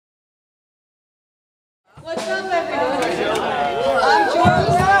What's up, everybody? I'm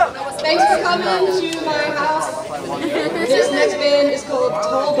George. Thanks for coming to my house. This next band is called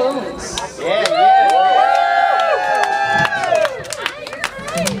Tall Bones. Yeah.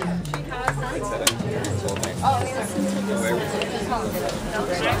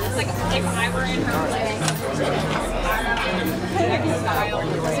 Like if I were in her place, style.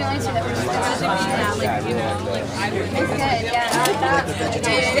 That's the only two that were just like, you know, like I would think it's good, yeah. That's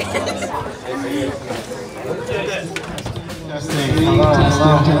Testing. Hello.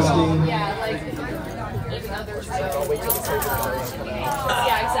 Testing. yeah, like maybe others.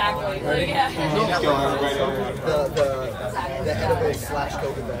 Yeah, exactly. Like, yeah. The head of a slash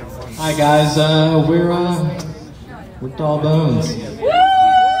COVID vaccine. Hi guys, we're Tall Bones.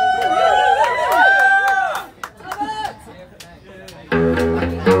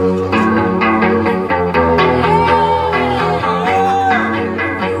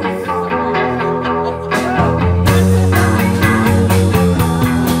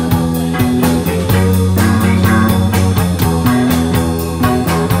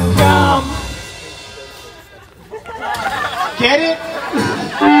 Get it?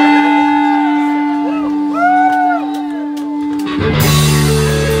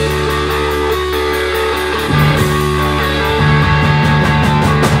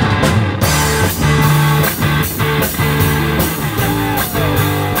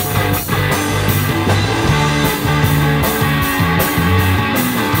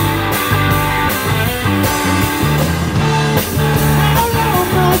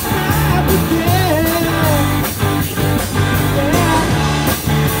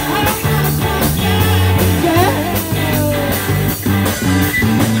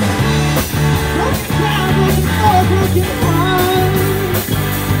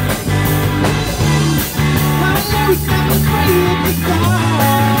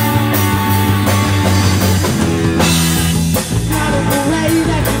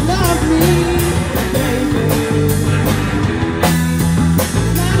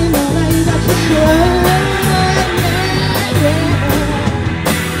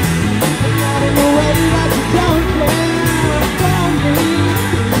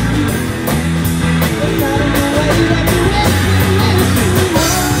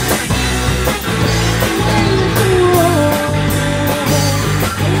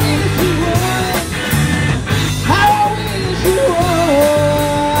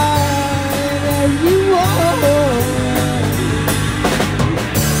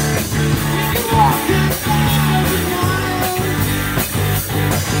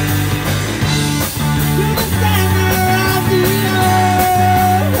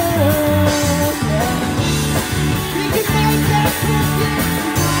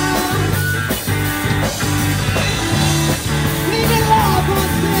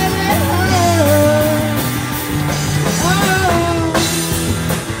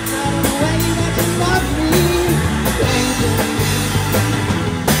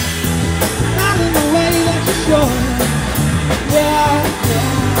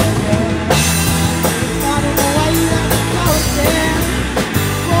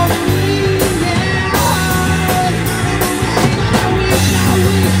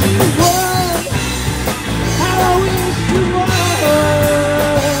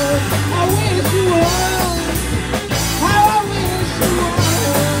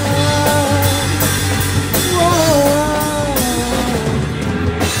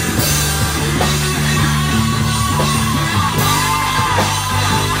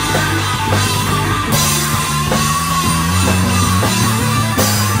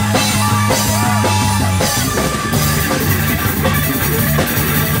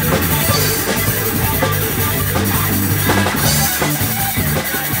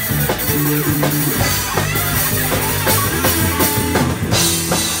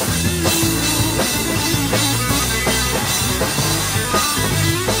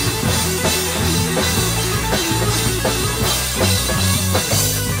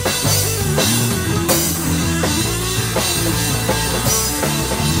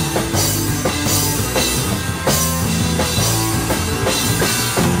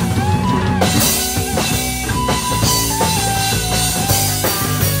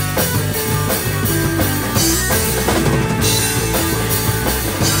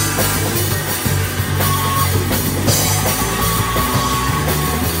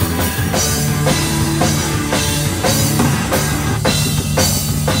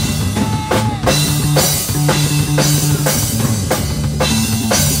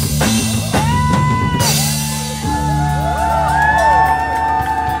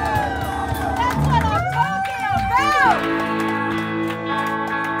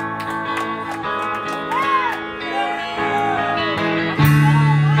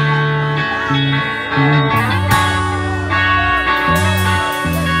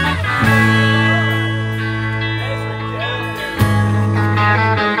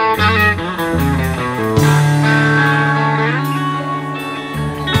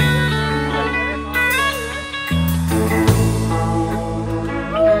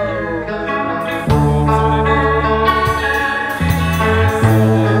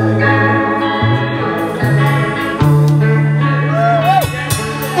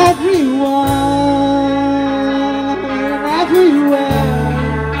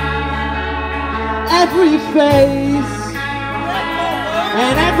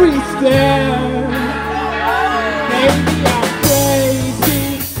 every step. Maybe I'm crazy,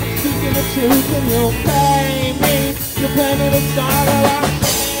 speaking the truth and you'll pay me. You're planning to start a lot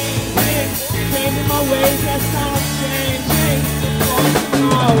changing, changing my ways, yes I'm changing for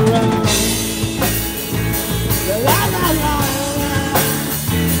tomorrow. La la la la.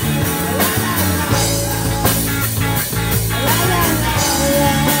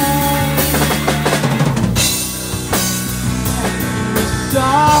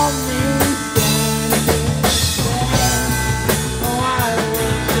 Saw me standing there. Oh, I was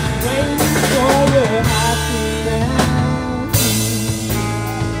just waiting for your happiness.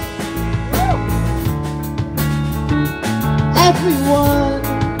 Everyone,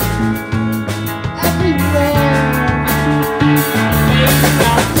 everywhere. Maybe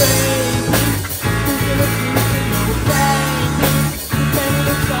I'm crazy, thinking of keeping you baby. Pretending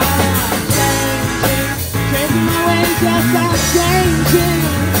it's all I'm changing, changing my ways, yes I'm changing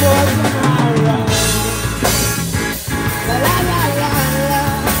for tomorrow. La la la la la,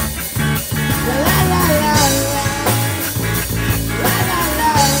 la la la la la, la la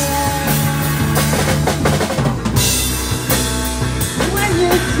la la. When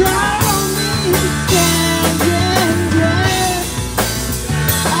you saw me standing there,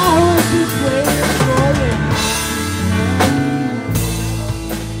 I was just waiting for you.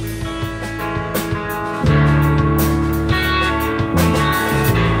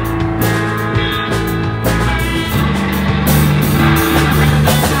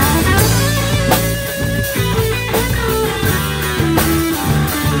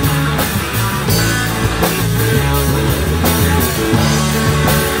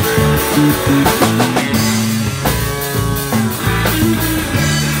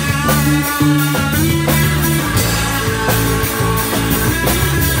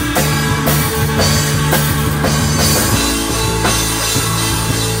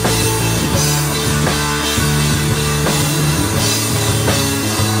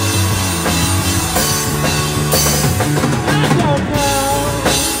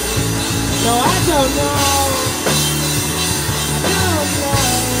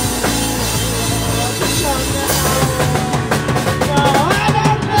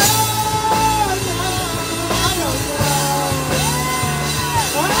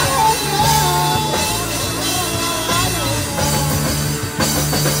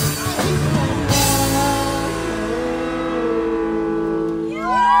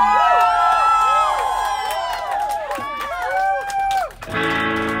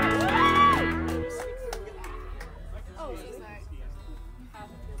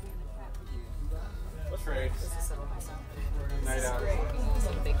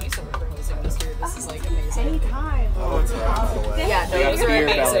 Thank you so much for hosting us here. This is like amazing. Anytime. Yeah, those are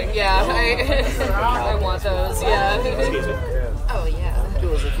amazing. Yeah, I want those. Yeah. Oh yeah. Do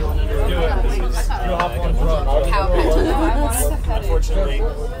it if you want to do it. You'll have one drug. Unfortunately,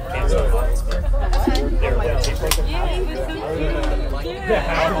 can't sell bottles, but they're going to take like a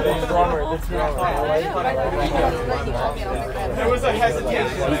There was a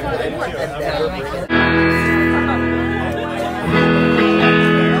hesitation.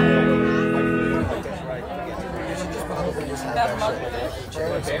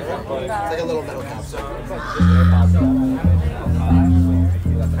 It's like a little metal capsule.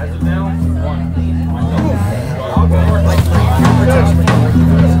 As of now, one.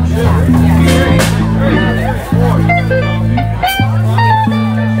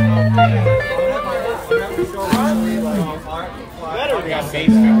 Better we got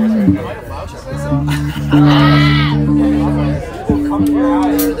bass covers right now.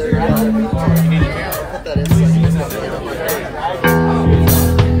 Put that in.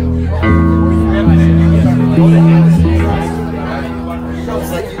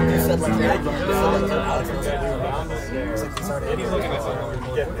 It's like you said, like you're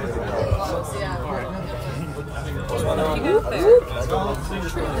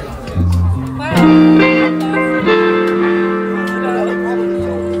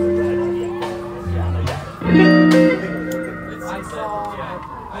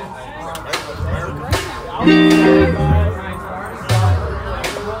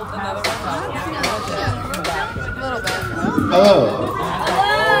Hello.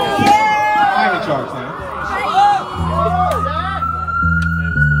 I'm in charge now.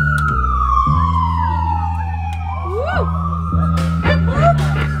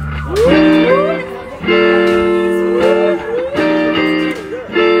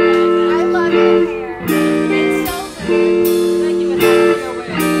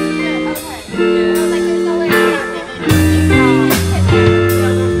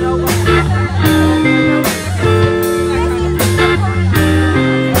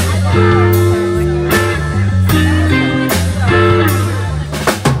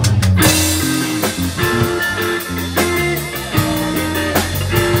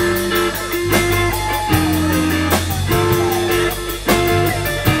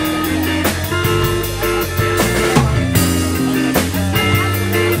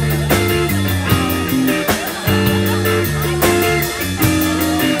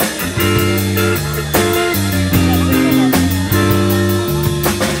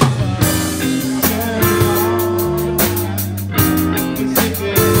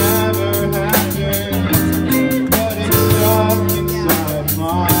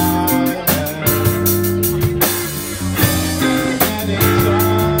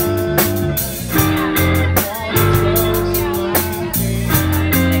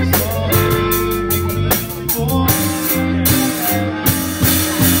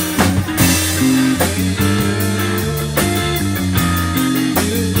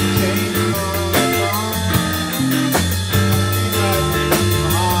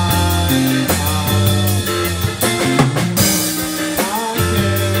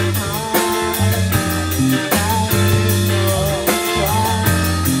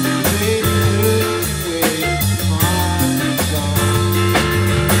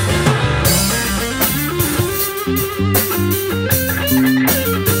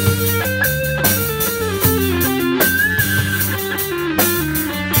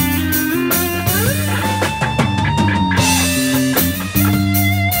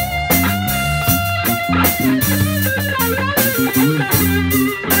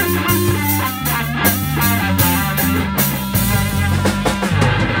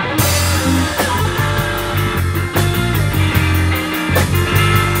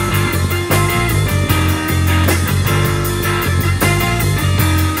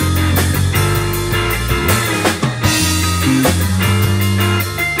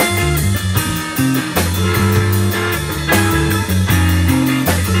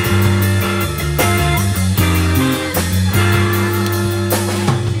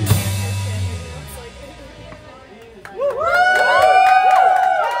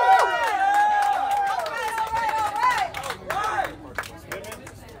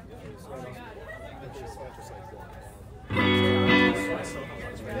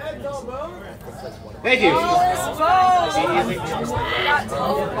 Thank you.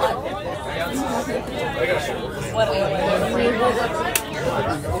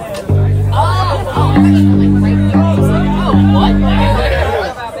 What?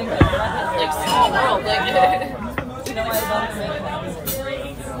 Like small world, like. You know, I love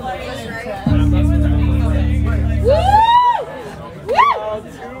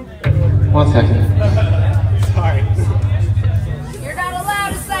Woo! 1 second. Sorry. You're not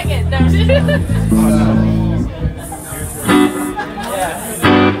allowed a second. No.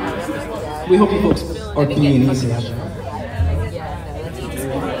 We hope you folks are being easy out there.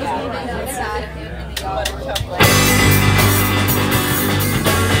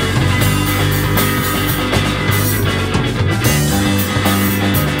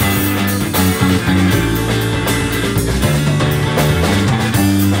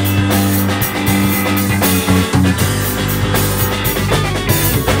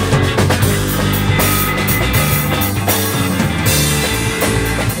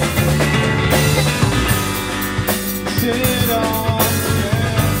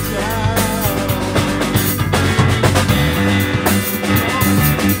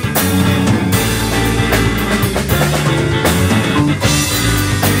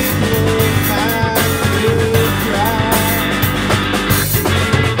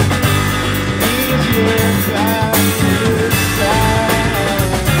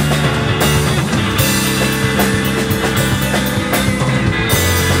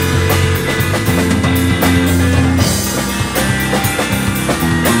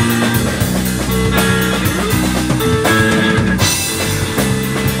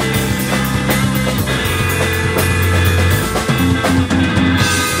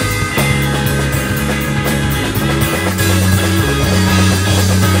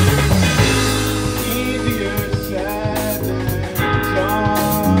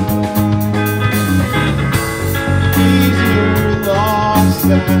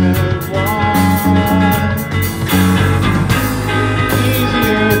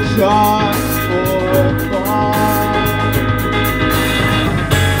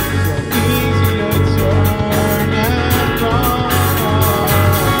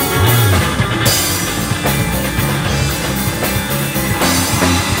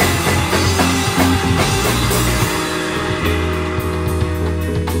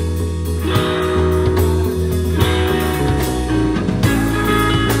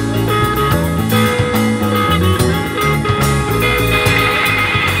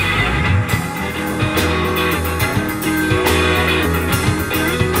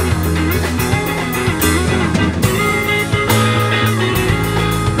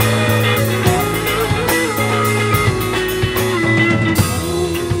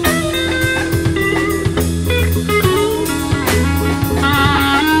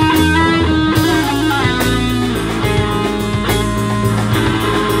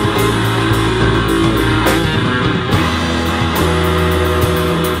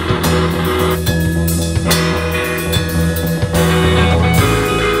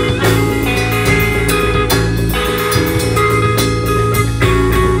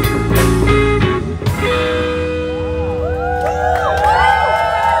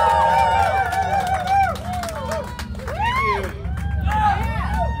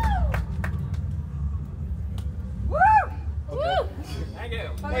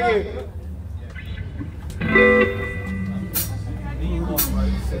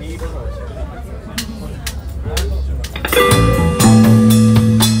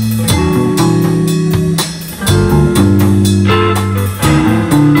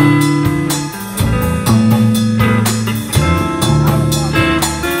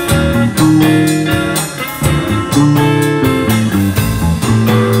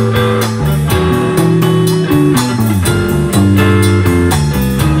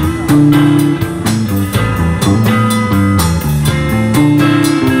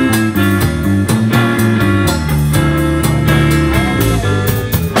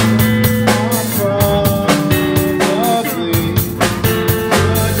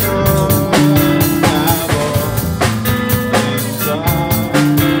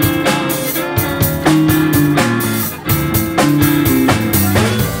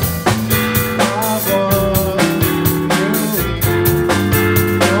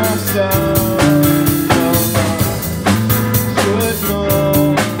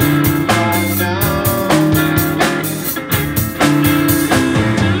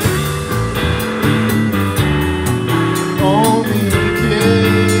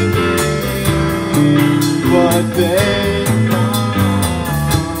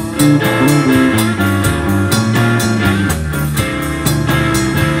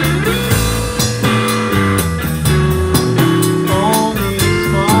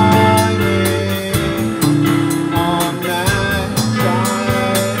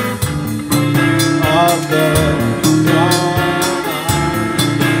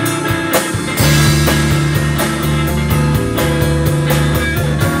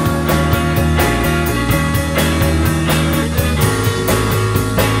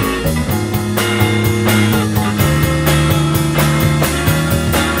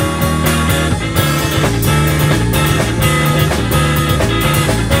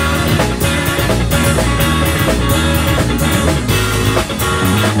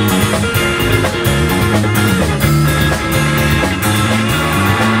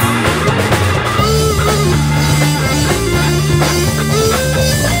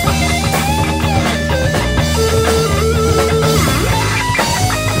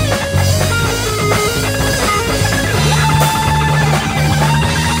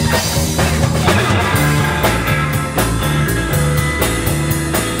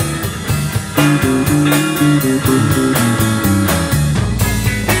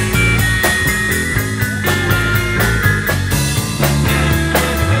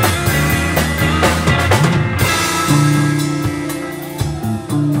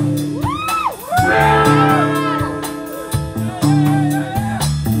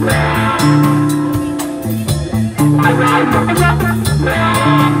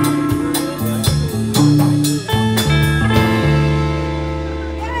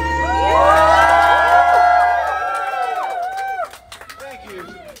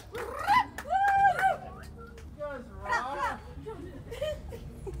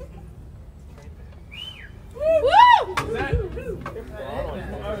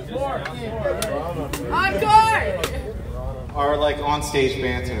 Encore! Our like on-stage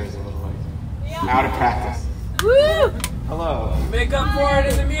banter is a little like out of practice. Woo! Hello. Make up for it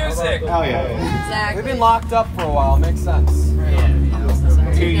in the music. Oh yeah. Exactly. We've been locked up for a while. Makes sense.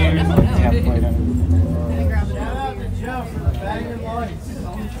 2 years. Yeah, played out.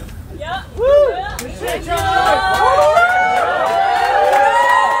 Yeah.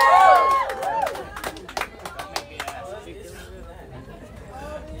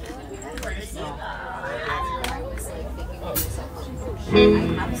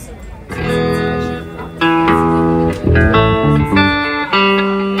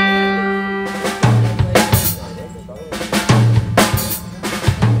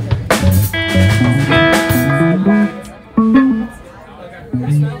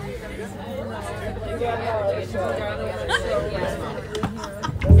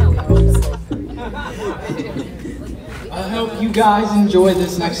 I hope you guys enjoy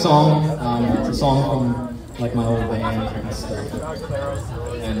this next song. It's a song from like my old band and stuff.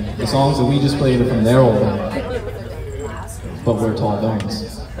 And the songs that we just played are from their old band. But we're Tall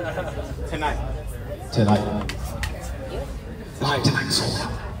Bones. Tonight. Tonight. Live tonight, sold out.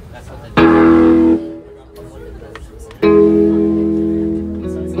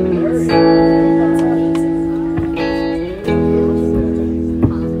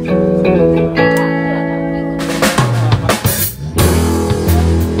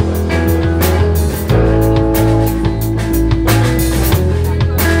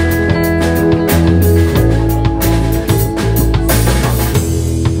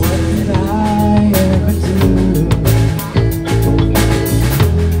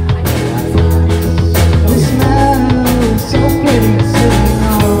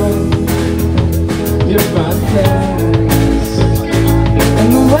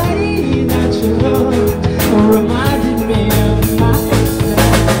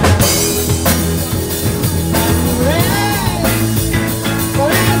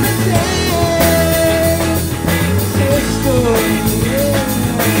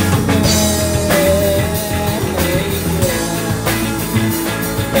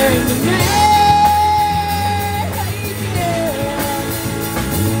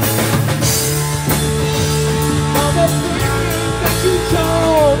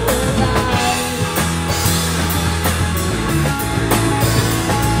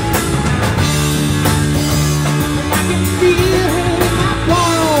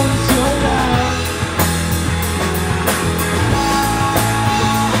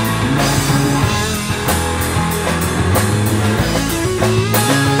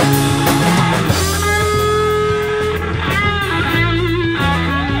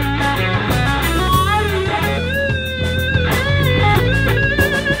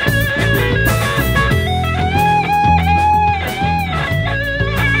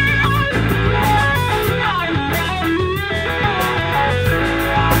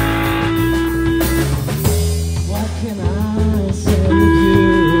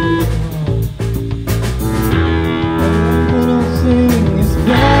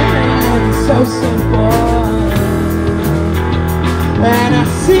 And I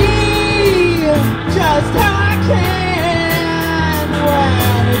see just how I can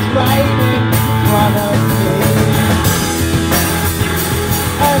when it's right in front of me.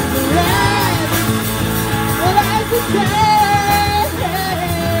 And the rest, well, as the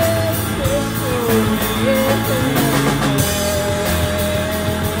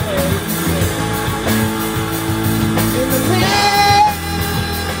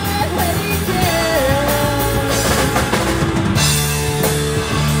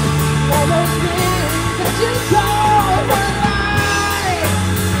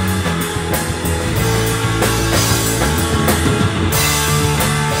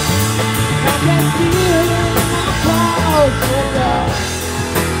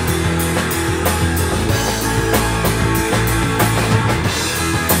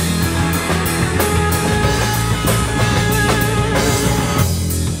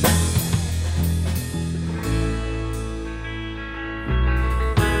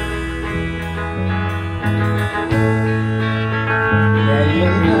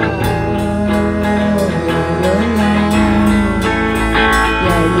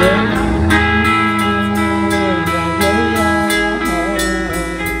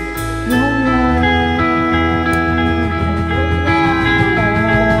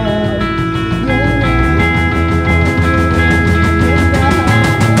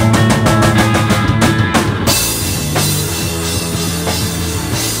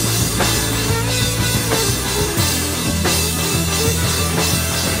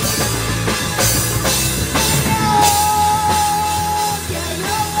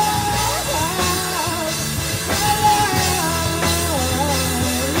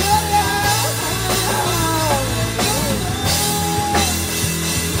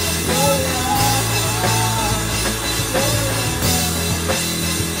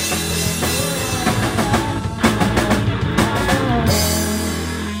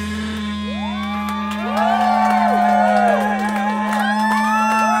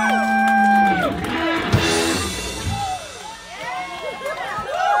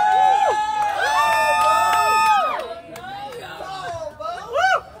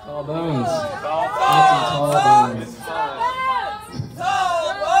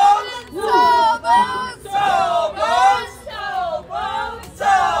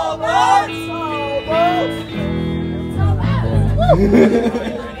They're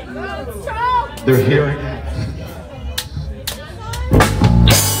here again.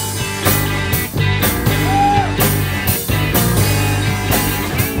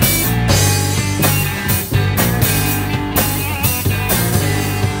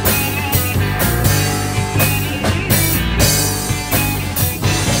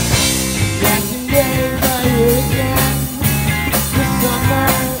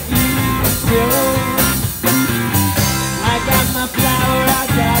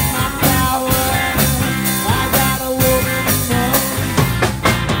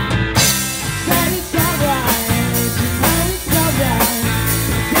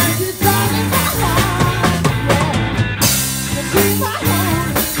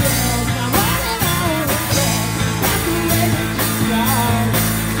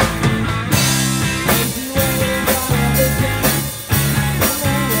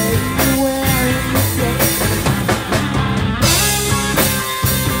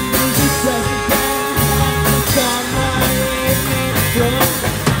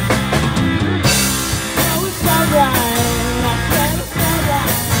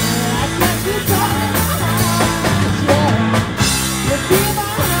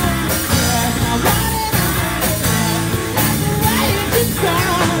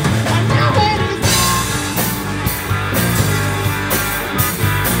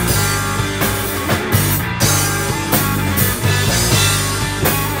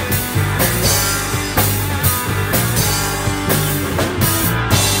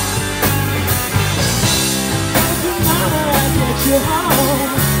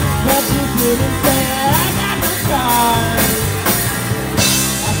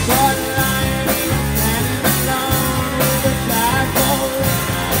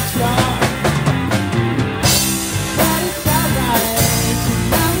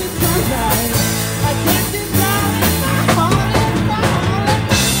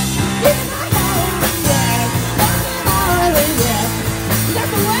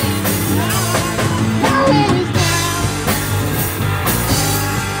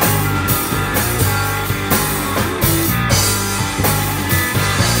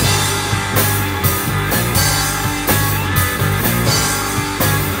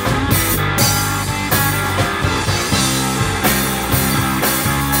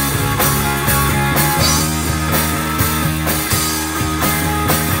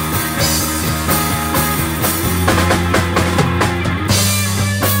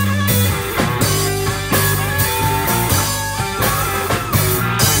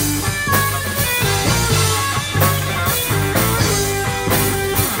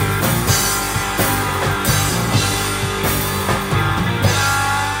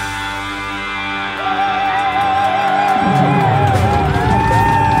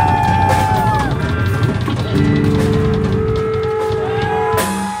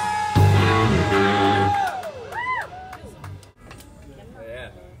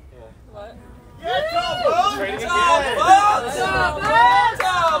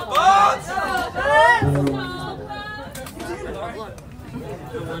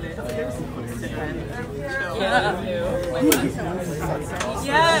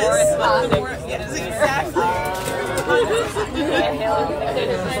 Yes, exactly.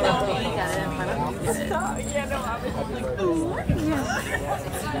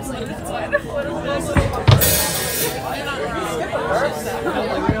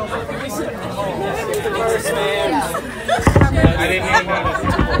 I didn't even notice.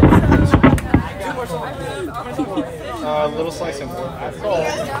 Lil Slice of Babe. I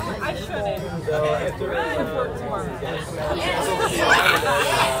shouldn't.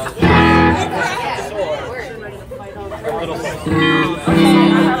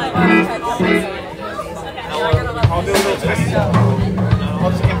 I'll do a little test.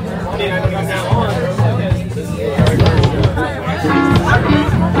 I'll just come down.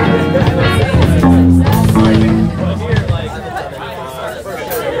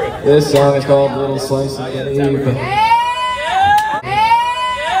 This song is called Lil Slice of Babe.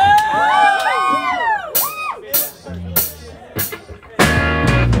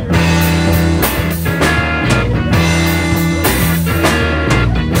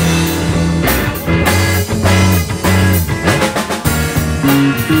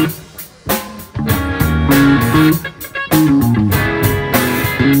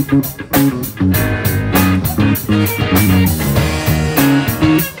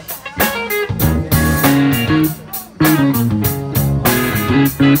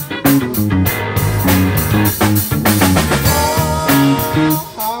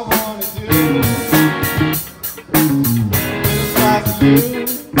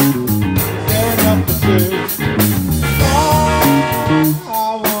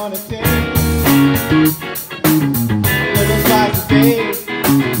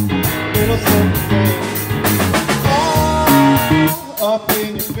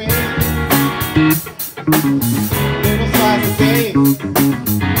 Lil Slice of Babe.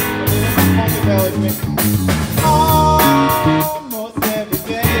 Almost every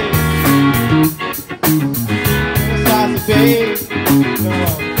day. Lil Slice of Babe. No,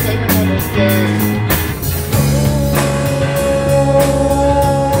 take another day.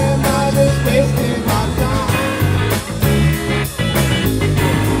 Am I just wasting my time?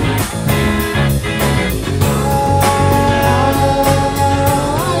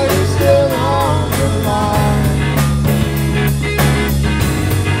 Are you still on the line?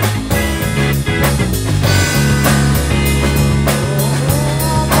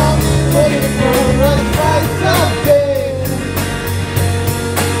 I'm only waiting for a slice of Babe.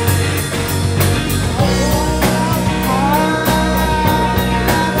 That's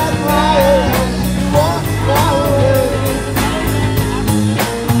why she walks my way.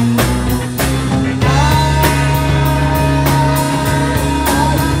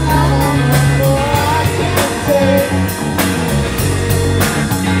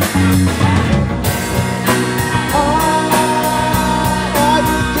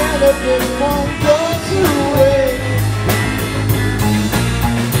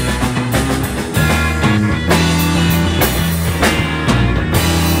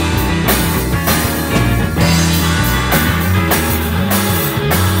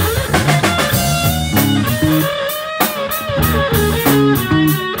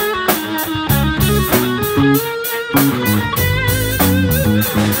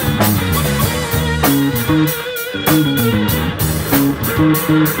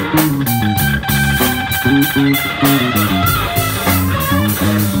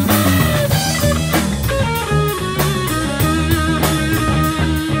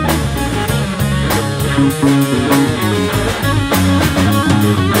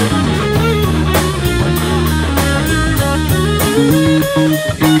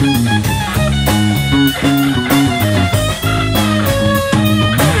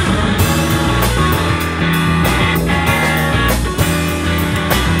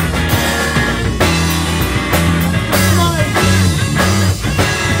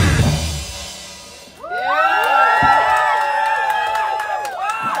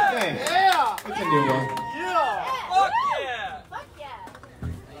 It's a new one. Fuck yeah!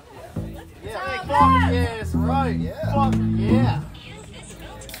 Fuck yeah, that's right. Fuck yeah.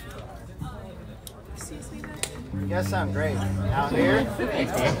 You guys sound great. Out here,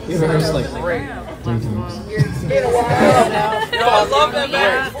 You rehearsed like 3 times. Yo, I love that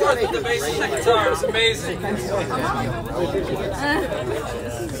back and forth with the bass and the guitar. It's amazing.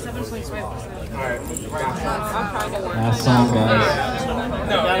 Last song,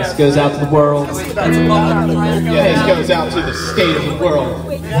 guys. This goes out to the world. Yeah, this goes out to the state of the world.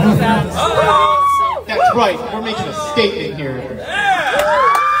 That's right, we're making a statement here.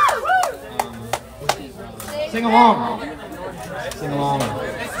 Sing along. Sing along.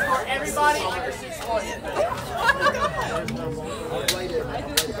 everybody under 6 foot.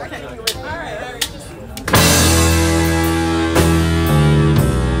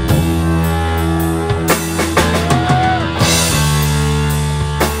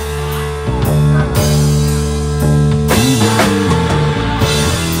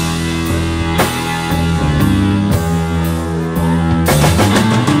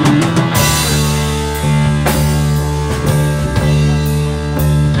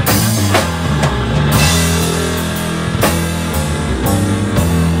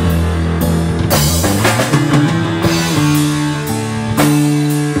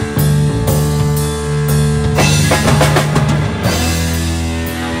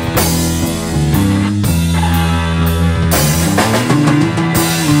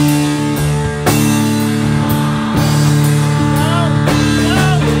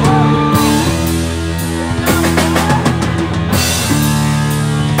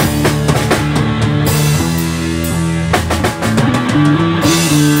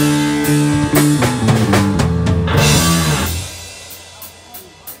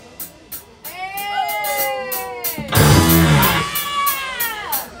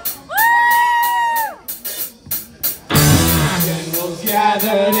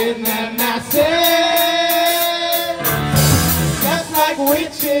 Gathered in their masses, just like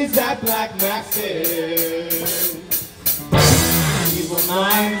witches at black masses. Evil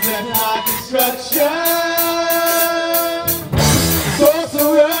minds that plot destruction,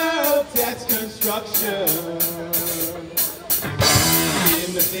 sorcerer of death's construction.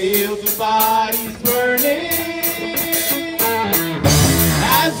 In the fields of bodies burning,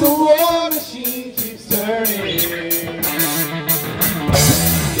 as the war machine keeps turning.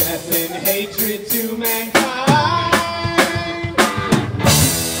 Hatred to mankind,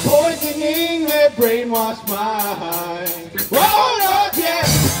 brainwashed mind. Oh, Lord, yeah.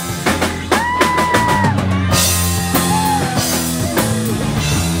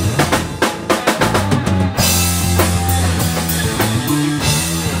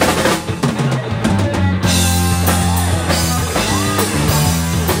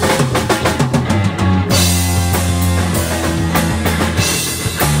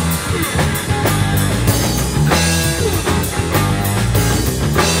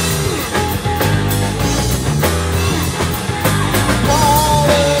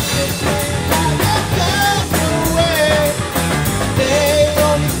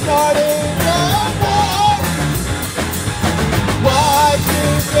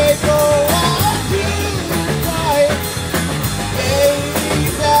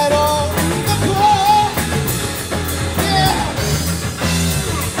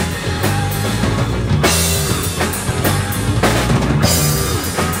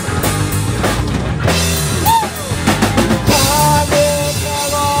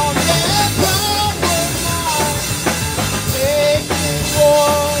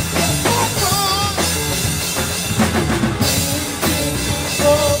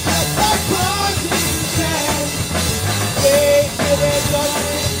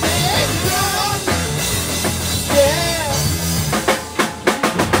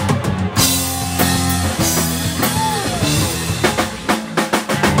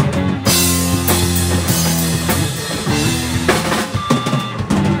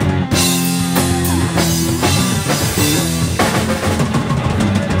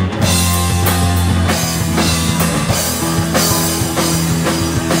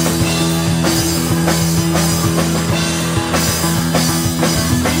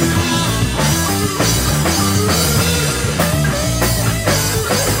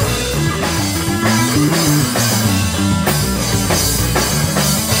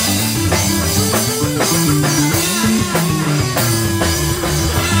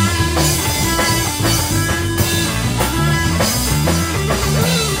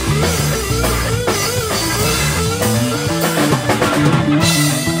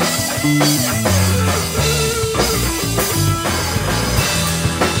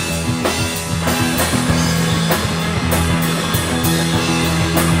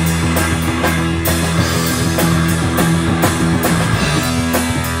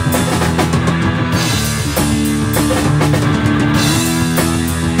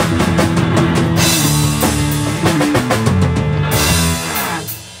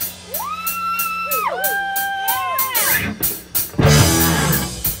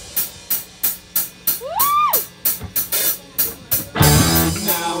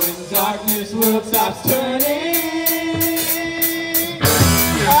 Darkness world stops turning,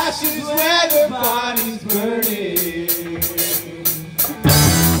 ashes where their bodies burning.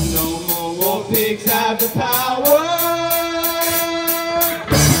 No more wolf pigs have the power.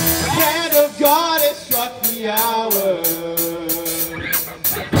 The hand of God has struck the hour.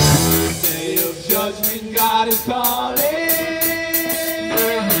 The day of judgment God is calling.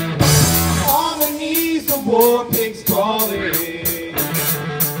 On the knees the war pigs crawling,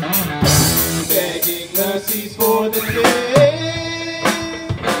 mercies for the dead.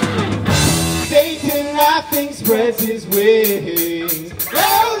 Satan laughing spreads his wings.